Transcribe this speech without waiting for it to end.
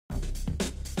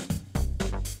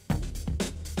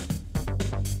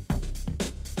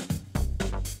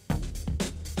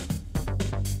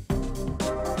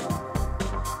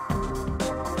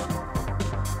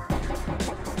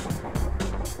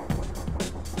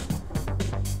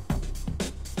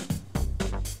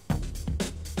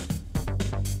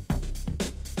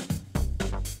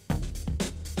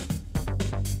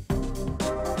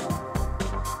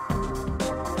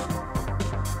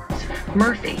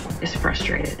Murphy is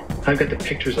frustrated. I've got the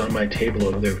pictures on my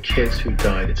table of their kids who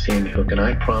died at Sandy Hook, and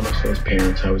I promised those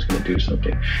parents I was going to do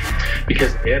something.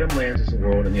 Because Adam lands the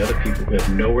world and the other people who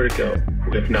have nowhere to go,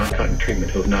 who have not gotten treatment,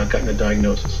 who have not gotten a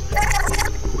diagnosis,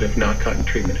 who have not gotten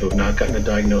treatment, who have not gotten a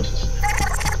diagnosis,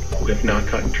 who have not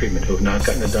gotten treatment, who have not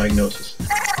gotten a diagnosis,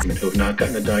 who have not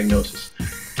gotten a diagnosis,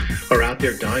 are out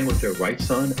there dying with their rights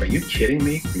on? Are you kidding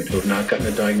me? Who have not gotten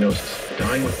a diagnosis,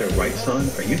 dying with their rights on?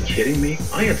 Are you kidding me?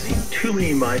 I have seen too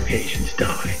many of my patients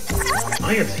die.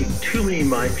 I have seen too many of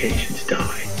my patients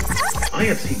die. I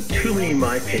have seen too many of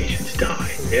my patients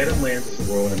die. Adam lands the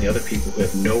world and the other people who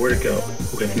have nowhere to go,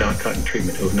 who have not gotten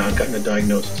treatment, who have not gotten a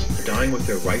diagnosis, are dying with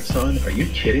their rights on? Are you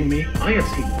kidding me? I have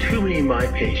seen too many of my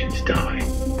patients die.